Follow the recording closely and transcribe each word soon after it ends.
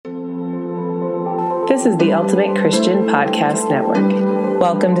This is the Ultimate Christian Podcast Network.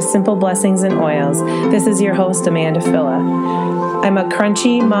 Welcome to Simple Blessings and Oils. This is your host, Amanda Filla. I'm a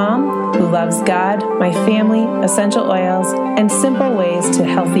crunchy mom who loves God, my family, essential oils, and simple ways to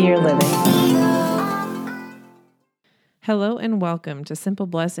healthier living. Hello and welcome to Simple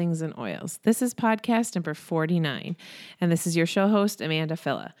Blessings and Oils. This is podcast number 49, and this is your show host, Amanda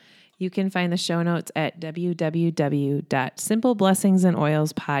Filla. You can find the show notes at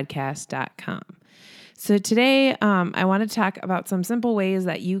www.simpleblessingsandoilspodcast.com. So today, I want to talk about some simple ways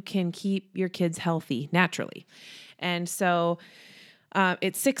that you can keep your kids healthy naturally. And so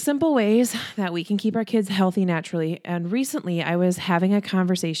it's 6 simple ways that we can keep our kids healthy naturally. And recently I was having a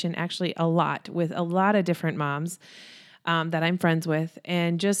conversation, actually a lot, with a lot of different moms that I'm friends with,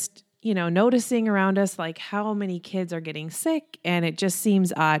 and just, noticing around us, like how many kids are getting sick. And it just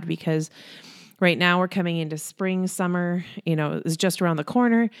seems odd because right now we're coming into spring, summer, is just around the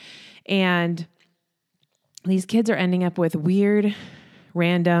corner. And these kids are ending up with weird,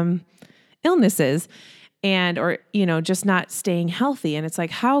 random illnesses or just not staying healthy. And it's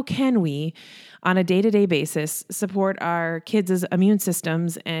like, how can we, on a day-to-day basis, support our kids' immune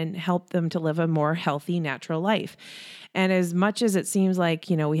systems and help them to live a more healthy, natural life? And as much as it seems like,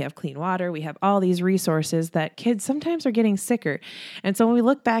 we have clean water, we have all these resources, that kids sometimes are getting sicker. And so when we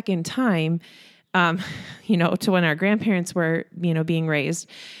look back in time, to when our grandparents were, being raised,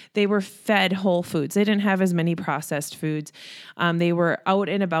 they were fed whole foods. They didn't have as many processed foods. They were out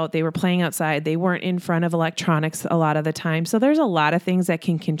and about. They were playing outside. They weren't in front of electronics a lot of the time. So there's a lot of things that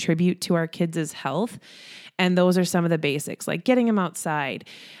can contribute to our kids' health. And those are some of the basics, like getting them outside,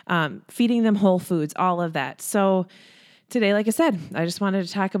 feeding them whole foods, all of that. So today, like I said, I just wanted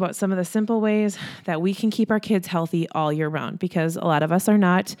to talk about some of the simple ways that we can keep our kids healthy all year round, because a lot of us are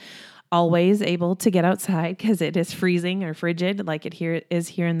not always able to get outside because it is freezing or frigid like it is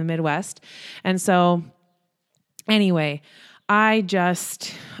here in the Midwest. And so anyway, I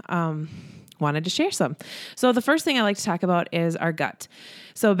just wanted to share some. So the first thing I like to talk about is our gut.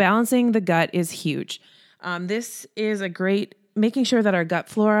 So balancing the gut is huge. This is making sure that our gut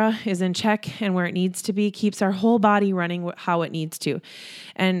flora is in check and where it needs to be, keeps our whole body running how it needs to.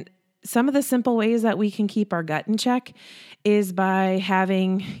 And some of the simple ways that we can keep our gut in check is by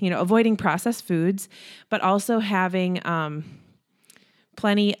having, avoiding processed foods, but also having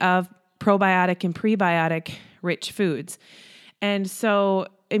plenty of probiotic and prebiotic rich foods. And so,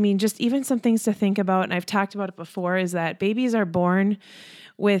 just even some things to think about, and I've talked about it before, is that babies are born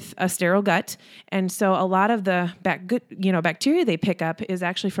with a sterile gut. And so a lot of the bacteria they pick up is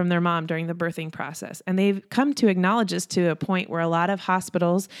actually from their mom during the birthing process. And they've come to acknowledge this to a point where a lot of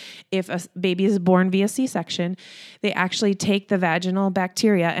hospitals, if a baby is born via C-section, they actually take the vaginal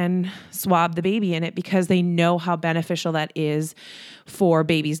bacteria and swab the baby in it, because they know how beneficial that is for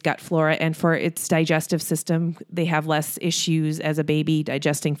baby's gut flora and for its digestive system. They have less issues as a baby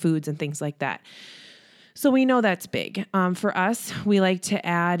digesting foods and things like that. So we know that's big. For us, we like to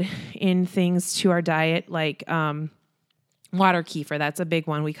add in things to our diet like water kefir. That's a big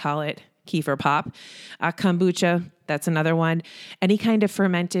one. We call it kefir pop. Kombucha, that's another one. Any kind of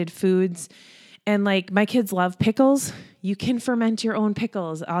fermented foods. And like my kids love pickles. You can ferment your own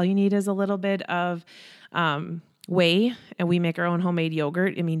pickles. All you need is a little bit of whey, and we make our own homemade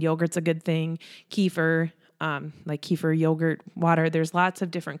yogurt. Yogurt's a good thing. Kefir, like kefir yogurt water. There's lots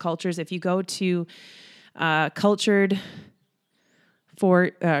of different cultures. If you go to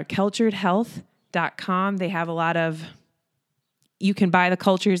culturedhealth.com. They have a lot of, you can buy the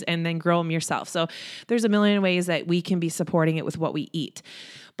cultures and then grow them yourself. So there's a million ways that we can be supporting it with what we eat.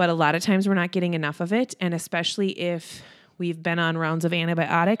 But a lot of times we're not getting enough of it. And especially if we've been on rounds of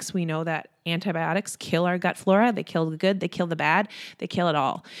antibiotics, we know that antibiotics kill our gut flora. They kill the good, they kill the bad, they kill it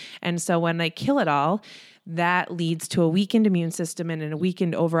all. And so when they kill it all, that leads to a weakened immune system and a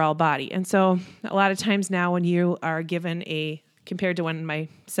weakened overall body. And so a lot of times now when you are given compared to when my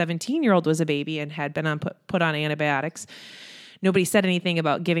 17-year-old was a baby and had been put on antibiotics, nobody said anything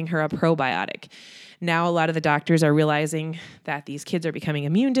about giving her a probiotic. Now a lot of the doctors are realizing that these kids are becoming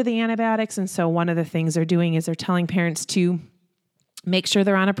immune to the antibiotics. And so one of the things they're doing is they're telling parents to make sure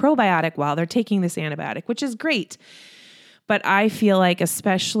they're on a probiotic while they're taking this antibiotic, which is great. But I feel like,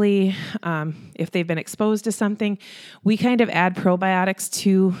 especially if they've been exposed to something, we kind of add probiotics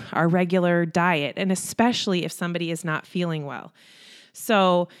to our regular diet, and especially if somebody is not feeling well.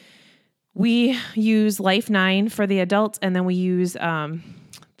 So we use Life 9 for the adults, and then we use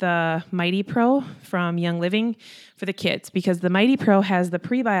the Mighty Pro from Young Living for the kids, because the Mighty Pro has the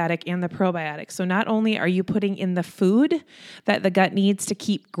prebiotic and the probiotic. So not only are you putting in the food that the gut needs to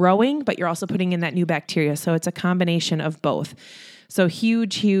keep growing, but you're also putting in that new bacteria. So it's a combination of both. So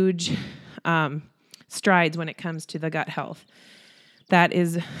huge strides when it comes to the gut health. That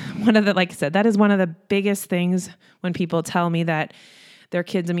is like I said, that is one of the biggest things when people tell me that their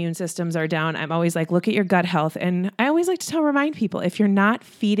kids' immune systems are down. I'm always like, look at your gut health. And I always like to remind people, if you're not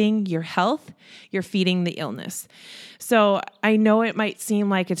feeding your health, you're feeding the illness. So I know it might seem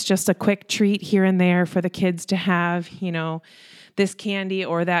like it's just a quick treat here and there for the kids to have, this candy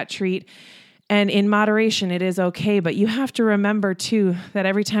or that treat. And in moderation, it is okay. But you have to remember too, that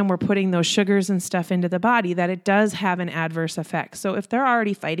every time we're putting those sugars and stuff into the body, that it does have an adverse effect. So if they're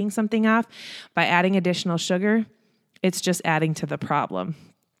already fighting something off by adding additional sugar, it's just adding to the problem.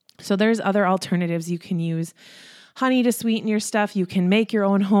 So there's other alternatives. You can use honey to sweeten your stuff. You can make your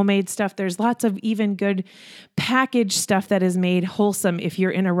own homemade stuff. There's lots of even good packaged stuff that is made wholesome if you're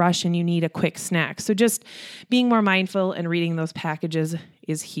in a rush and you need a quick snack. So just being more mindful and reading those packages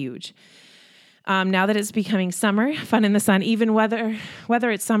is huge. Now that it's becoming summer, fun in the sun, even whether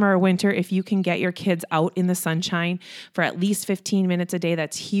it's summer or winter, if you can get your kids out in the sunshine for at least 15 minutes a day,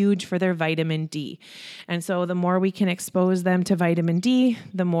 that's huge for their vitamin D. And so the more we can expose them to vitamin D,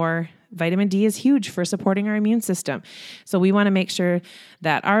 the more vitamin D is huge for supporting our immune system. So we want to make sure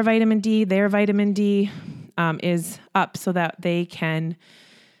that our vitamin D, their vitamin D is up so that they can,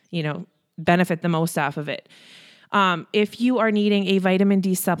 benefit the most off of it. If you are needing a vitamin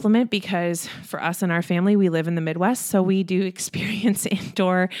D supplement, because for us and our family, we live in the Midwest, so we do experience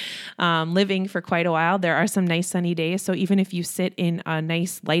indoor living for quite a while. There are some nice sunny days. So even if you sit in a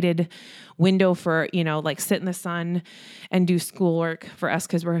nice lighted window for, like sit in the sun and do schoolwork, for us,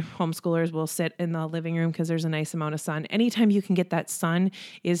 because we're homeschoolers, we'll sit in the living room because there's a nice amount of sun. Anytime you can get that sun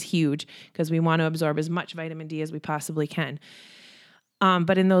is huge because we want to absorb as much vitamin D as we possibly can.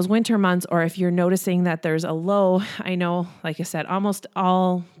 But in those winter months, or if you're noticing that there's a low, I know, like I said, almost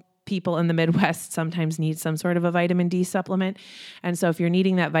all people in the Midwest sometimes need some sort of a vitamin D supplement. And so if you're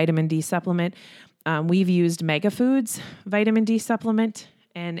needing that vitamin D supplement, we've used Mega Foods vitamin D supplement,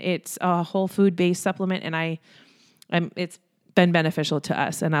 and it's a whole food-based supplement, and it's been beneficial to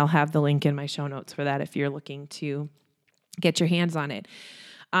us. And I'll have the link in my show notes for that if you're looking to get your hands on it.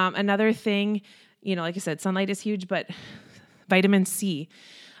 Another thing, like I said, sunlight is huge, but vitamin C.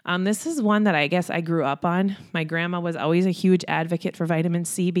 This is one that I guess I grew up on. My grandma was always a huge advocate for vitamin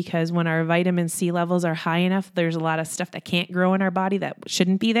C because when our vitamin C levels are high enough, there's a lot of stuff that can't grow in our body that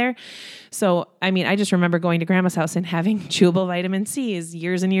shouldn't be there. So, I just remember going to grandma's house and having chewable vitamin C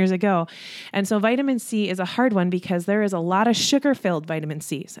years and years ago. And so vitamin C is a hard one because there is a lot of sugar-filled vitamin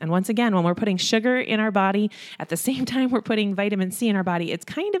Cs. And once again, when we're putting sugar in our body, at the same time we're putting vitamin C in our body, it's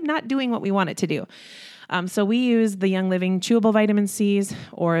kind of not doing what we want it to do. So we use the Young Living chewable vitamin Cs,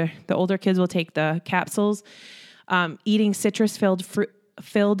 or the older kids will take the capsules. Eating citrus-filled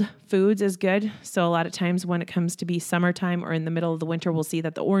foods is good. So a lot of times when it comes to be summertime or in the middle of the winter, we'll see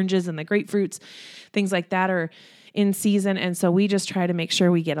that the oranges and the grapefruits, things like that, are in season. And so we just try to make sure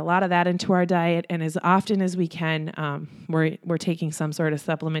we get a lot of that into our diet. And as often as we can, we're taking some sort of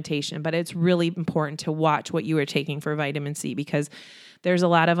supplementation. But it's really important to watch what you are taking for vitamin C because there's a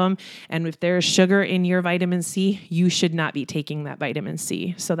lot of them. And if there's sugar in your vitamin C, you should not be taking that vitamin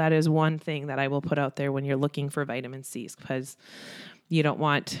C. So that is one thing that I will put out there when you're looking for vitamin C's, because you don't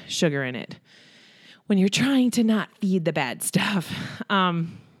want sugar in it when you're trying to not feed the bad stuff.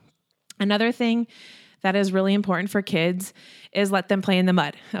 Another thing that is really important for kids is let them play in the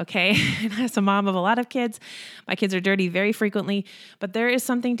mud, okay? And as a mom of a lot of kids, my kids are dirty very frequently, but there is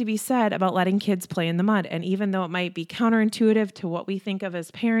something to be said about letting kids play in the mud. And even though it might be counterintuitive to what we think of as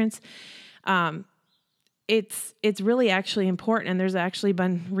parents, it's really actually important. And there's actually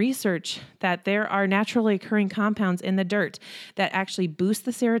been research that there are naturally occurring compounds in the dirt that actually boost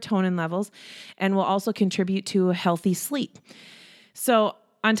the serotonin levels and will also contribute to a healthy sleep. So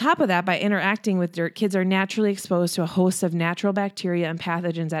on top of that, by interacting with dirt, kids are naturally exposed to a host of natural bacteria and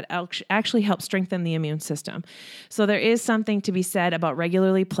pathogens that actually help strengthen the immune system. So there is something to be said about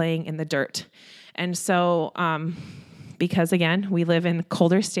regularly playing in the dirt. And so, because again, we live in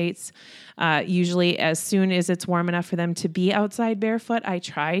colder states, usually as soon as it's warm enough for them to be outside barefoot, I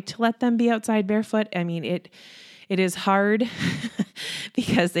try to let them be outside barefoot. I mean, it is hard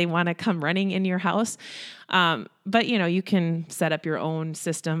because they want to come running in your house. But you can set up your own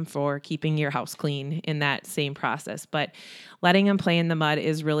system for keeping your house clean in that same process. But letting them play in the mud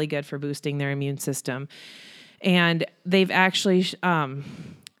is really good for boosting their immune system. And they've actually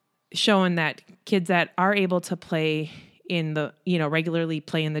shown that kids that are able to play in the, regularly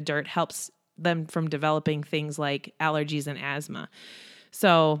play in the dirt helps them from developing things like allergies and asthma.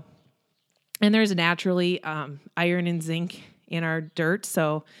 So, and there's naturally iron and zinc in our dirt,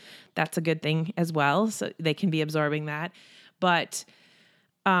 so that's a good thing as well. So they can be absorbing that. But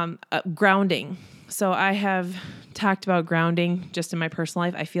grounding. So I have talked about grounding just in my personal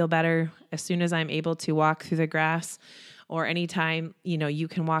life. I feel better as soon as I'm able to walk through the grass, or anytime, you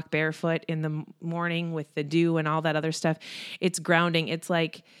can walk barefoot in the morning with the dew and all that other stuff. It's grounding. It's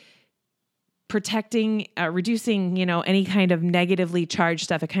like protecting, reducing, any kind of negatively charged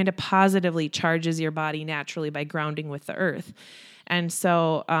stuff. It kind of positively charges your body naturally by grounding with the earth. And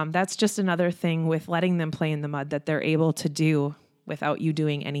so that's just another thing with letting them play in the mud that they're able to do without you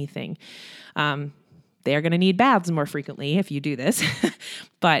doing anything. They're going to need baths more frequently if you do this,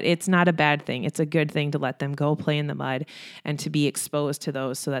 but it's not a bad thing. It's a good thing to let them go play in the mud and to be exposed to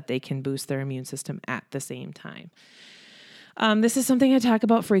those so that they can boost their immune system at the same time. This is something I talk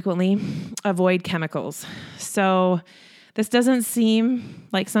about frequently. Avoid chemicals. So this doesn't seem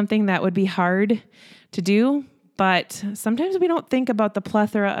like something that would be hard to do, but sometimes we don't think about the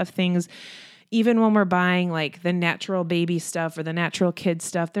plethora of things. Even when we're buying like the natural baby stuff or the natural kid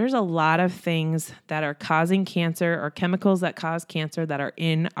stuff, there's a lot of things that are causing cancer, or chemicals that cause cancer, that are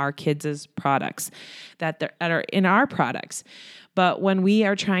in our kids' products, that are in our products. But when we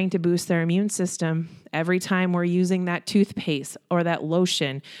are trying to boost their immune system, every time we're using that toothpaste or that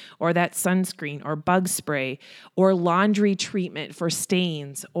lotion or that sunscreen or bug spray or laundry treatment for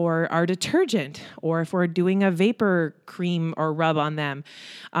stains or our detergent, or if we're doing a vapor cream or rub on them,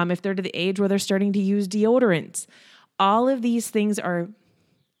 if they're to the age where they're starting to use deodorants, all of these things are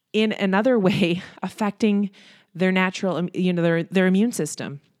in another way affecting their natural, their immune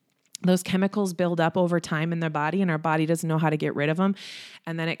system. Those chemicals build up over time in their body, and our body doesn't know how to get rid of them.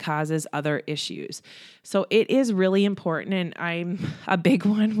 And then it causes other issues. So it is really important. And I'm a big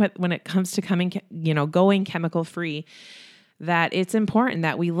one when it comes to going chemical free, that it's important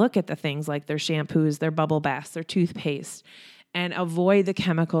that we look at the things like their shampoos, their bubble baths, their toothpaste, and avoid the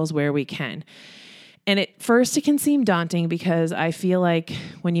chemicals where we can. And at first it can seem daunting, because I feel like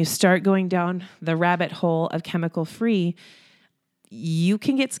when you start going down the rabbit hole of chemical free, you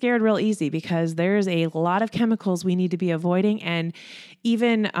can get scared real easy, because there's a lot of chemicals we need to be avoiding. And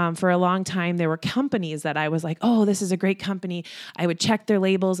even for a long time, there were companies that I was like, oh, this is a great company. I would check their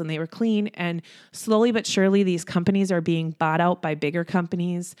labels and they were clean. And slowly but surely, these companies are being bought out by bigger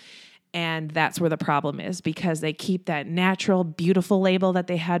companies. And that's where the problem is, because they keep that natural, beautiful label that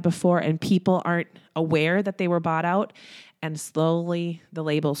they had before, and people aren't aware that they were bought out. And slowly the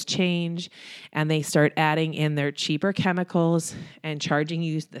labels change, and they start adding in their cheaper chemicals and charging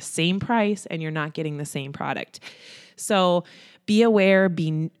you the same price, and you're not getting the same product. So be aware,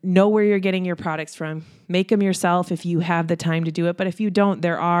 know where you're getting your products from. Make them yourself if you have the time to do it. But if you don't,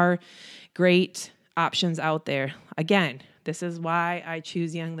 there are great options out there. Again, this is why I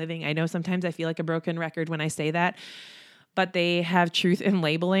choose Young Living. I know sometimes I feel like a broken record when I say that, but they have truth in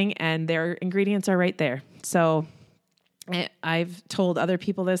labeling, and their ingredients are right there. So I've told other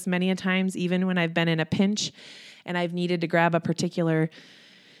people this many a times, even when I've been in a pinch and I've needed to grab a particular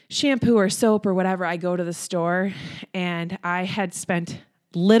shampoo or soap or whatever. I go to the store, and I had spent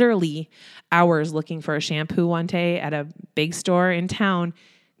literally hours looking for a shampoo one day at a big store in town,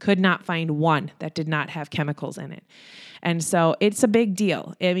 could not find one that did not have chemicals in it. And so it's a big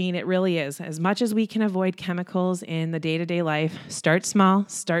deal. I mean, it really is. As much as we can avoid chemicals in the day-to-day life, start small,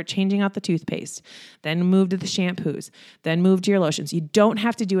 start changing out the toothpaste, then move to the shampoos, then move to your lotions. You don't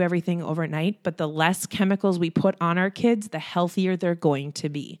have to do everything overnight, but the less chemicals we put on our kids, the healthier they're going to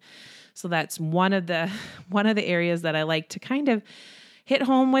be. So that's one of the areas that I like to kind of hit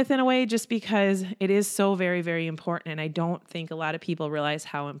home with in a way, just because it is so very, very important. And I don't think a lot of people realize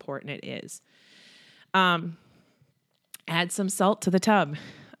how important it is. Add some salt to the tub.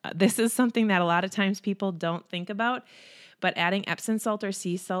 This is something that a lot of times people don't think about, but adding Epsom salt or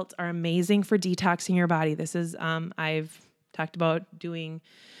sea salt are amazing for detoxing your body. This is, I've talked about doing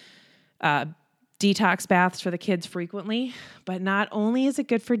detox baths for the kids frequently, but not only is it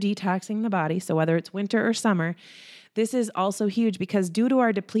good for detoxing the body, so whether it's winter or summer, this is also huge, because due to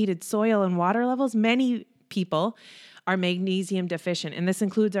our depleted soil and water levels, many people are magnesium deficient, and this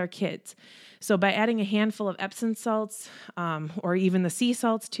includes our kids. So by adding a handful of Epsom salts or even the sea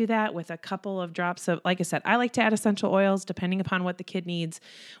salts to that, with a couple of drops of, like I said, I like to add essential oils depending upon what the kid needs,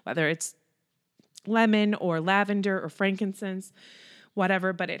 whether it's lemon or lavender or frankincense,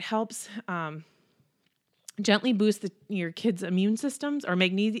 whatever, but it helps gently boost your kids' immune systems or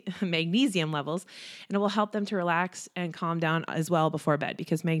magnesium levels, and it will help them to relax and calm down as well before bed,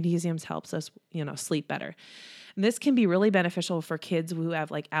 because magnesium helps us, sleep better. And this can be really beneficial for kids who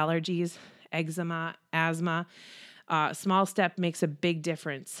have like allergies, eczema, asthma. Small step makes a big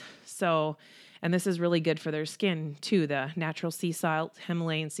difference. So, and this is really good for their skin too. The natural sea salt,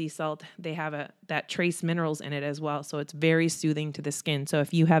 Himalayan sea salt, they have that trace minerals in it as well. So it's very soothing to the skin. So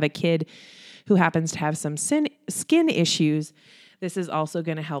if you have a kid who happens to have some skin issues, this is also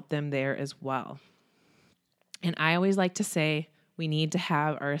going to help them there as well. And I always like to say we need to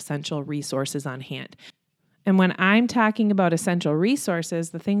have our essential resources on hand. And when I'm talking about essential resources,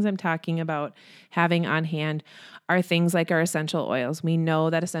 the things I'm talking about having on hand are things like our essential oils. We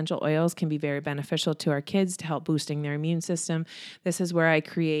know that essential oils can be very beneficial to our kids to help boosting their immune system. This is where I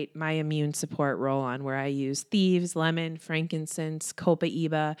create my immune support roll-on, where I use thieves, lemon, frankincense,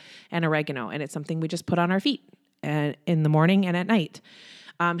 copaiba, and oregano. And it's something we just put on our feet in the morning and at night.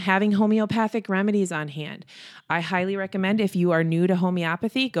 Having homeopathic remedies on hand. I highly recommend, if you are new to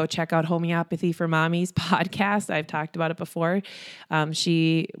homeopathy, go check out Homeopathy for Mommies podcast. I've talked about it before.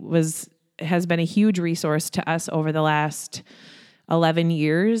 She has been a huge resource to us over the last 11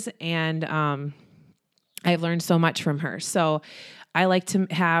 years, and I've learned so much from her. So I like to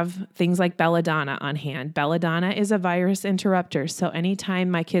have things like belladonna on hand. Belladonna is a virus interrupter. So anytime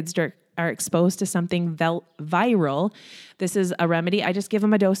my kids are exposed to something viral, this is a remedy. I just give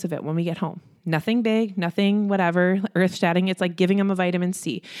them a dose of it when we get home. Nothing big, nothing whatever, earth-shattering. It's like giving them a vitamin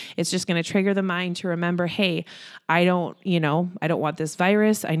C. It's just going to trigger the mind to remember, hey, I don't want this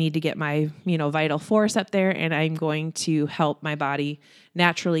virus. I need to get my, vital force up there, and I'm going to help my body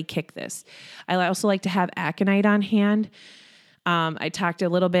naturally kick this. I also like to have aconite on hand. I talked a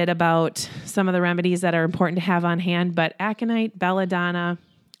little bit about some of the remedies that are important to have on hand, but aconite, belladonna,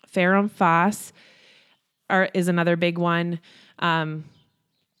 Ferrum Phos is another big one.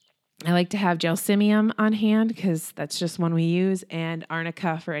 I like to have gelsemium on hand because that's just one we use, and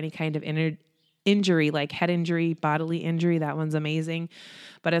arnica for any kind of injury, like head injury, bodily injury. That one's amazing.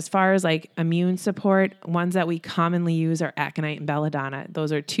 But as far as like immune support, ones that we commonly use are aconite and belladonna.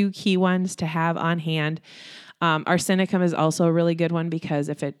 Those are two key ones to have on hand. Arsenicum is also a really good one because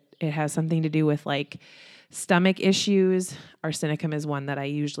if it has something to do with like stomach issues, arsenicum is one that I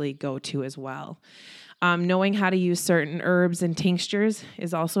usually go to as well. Knowing how to use certain herbs and tinctures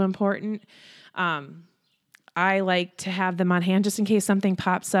is also important. I like to have them on hand just in case something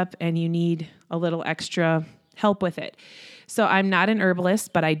pops up and you need a little extra help with it. So I'm not an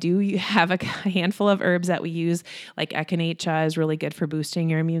herbalist, but I do have a handful of herbs that we use, like echinacea is really good for boosting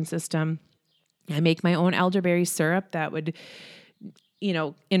your immune system. I make my own elderberry syrup that would,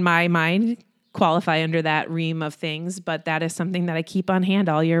 in my mind, qualify under that ream of things, but that is something that I keep on hand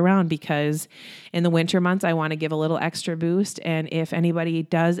all year round because in the winter months, I want to give a little extra boost. And if anybody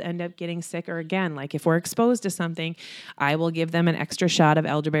does end up getting sick, or again, like if we're exposed to something, I will give them an extra shot of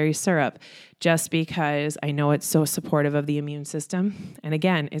elderberry syrup just because I know it's so supportive of the immune system. And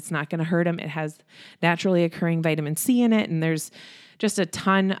again, it's not going to hurt them. It has naturally occurring vitamin C in it. And there's just a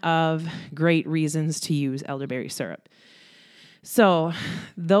ton of great reasons to use elderberry syrup. So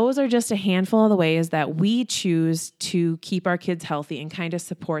those are just a handful of the ways that we choose to keep our kids healthy and kind of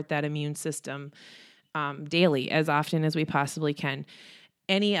support that immune system daily as often as we possibly can.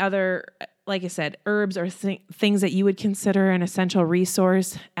 Any other, like I said, herbs or things that you would consider an essential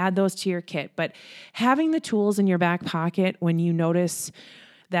resource, add those to your kit. But having the tools in your back pocket when you notice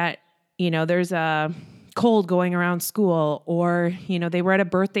that, there's a cold going around school, or, they were at a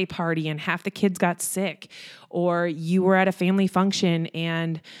birthday party and half the kids got sick, or you were at a family function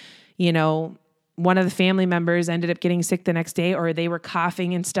and, one of the family members ended up getting sick the next day, or they were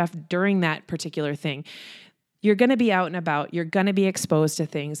coughing and stuff during that particular thing. You're going to be out and about. You're going to be exposed to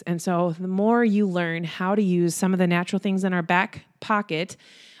things. And so the more you learn how to use some of the natural things in our back pocket,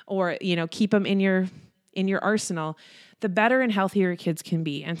 or, keep them in your arsenal, the better and healthier your kids can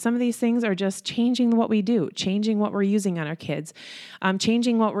be. And some of these things are just changing what we do, changing what we're using on our kids,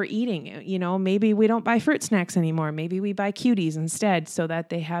 changing what we're eating. Maybe we don't buy fruit snacks anymore. Maybe we buy cuties instead so that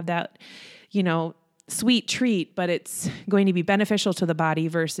they have that, sweet treat, but it's going to be beneficial to the body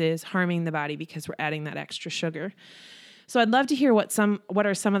versus harming the body because we're adding that extra sugar. So I'd love to hear what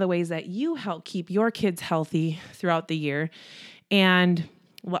are some of the ways that you help keep your kids healthy throughout the year. And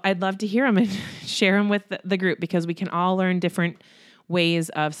I'd love to hear them and share them with the group because we can all learn different ways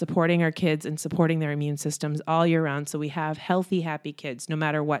of supporting our kids and supporting their immune systems all year round. So we have healthy, happy kids, no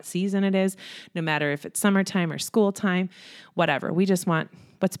matter what season it is, no matter if it's summertime or school time, whatever. We just want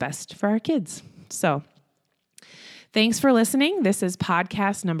what's best for our kids. So thanks for listening. This is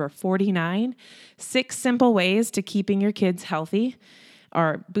podcast number 49, 6 simple ways to keeping your kids healthy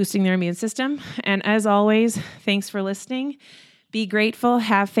or boosting their immune system. And as always, thanks for listening. Be grateful,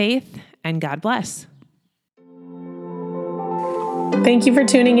 have faith, and God bless. Thank you for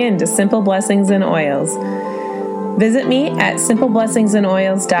tuning in to Simple Blessings and Oils. Visit me at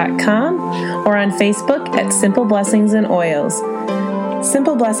simpleblessingsandoils.com or on Facebook at Simple Blessings and Oils.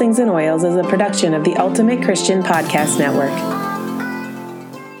 Simple Blessings and Oils is a production of the Ultimate Christian Podcast Network.